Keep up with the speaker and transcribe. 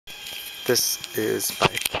This is by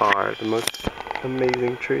far the most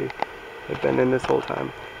amazing tree I've been in this whole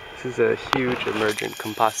time. This is a huge emergent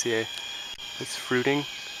compaceae. It's fruiting.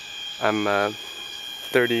 I'm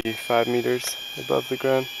 35 meters above the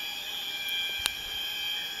ground.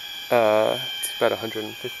 It's about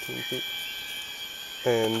 115 feet.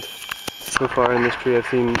 And so far in this tree I've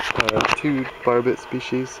seen 2 barbet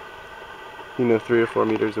species. 3 or 4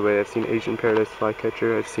 meters away I've seen Asian paradise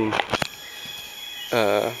flycatcher. I've seen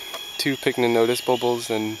 2 pycnonotus bulbils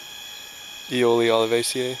and Aeoli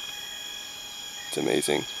olivaceae. It's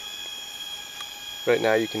amazing. Right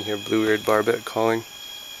now you can hear blue-eared barbet calling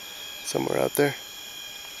somewhere out there.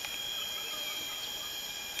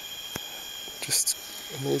 Just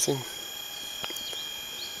amazing.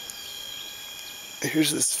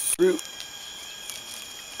 Here's this fruit.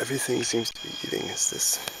 Everything seems to be eating is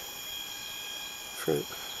this fruit.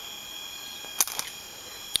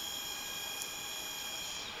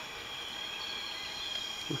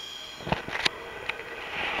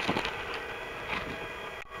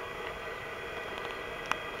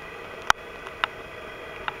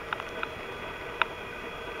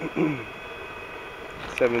 Mm.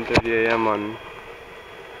 7:30 a.m. on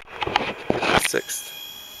April 6th.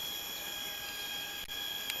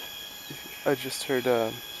 I just heard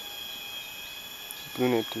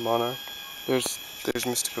blue-naped monarch. There's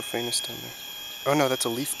Mysticophanus down there. Oh no, that's a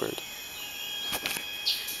leaf bird.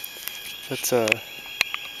 That's a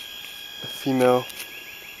female,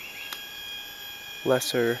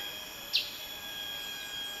 lesser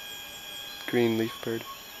green leaf bird.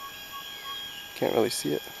 Can't really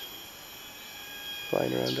see it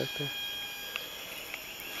flying around back there.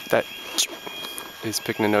 That is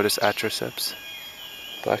Pycnonotus atroceps,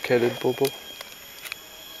 black-headed bulbul.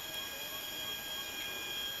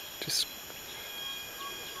 Just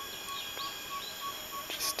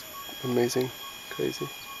amazing, crazy.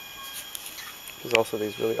 There's also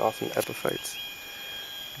these really awesome epiphytes,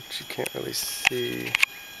 which you can't really see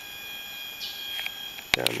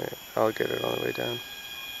down there. I'll get it on the way down.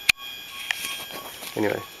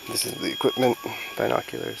 Anyway, this is the equipment,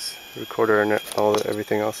 binoculars, recorder, and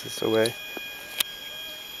everything else is away.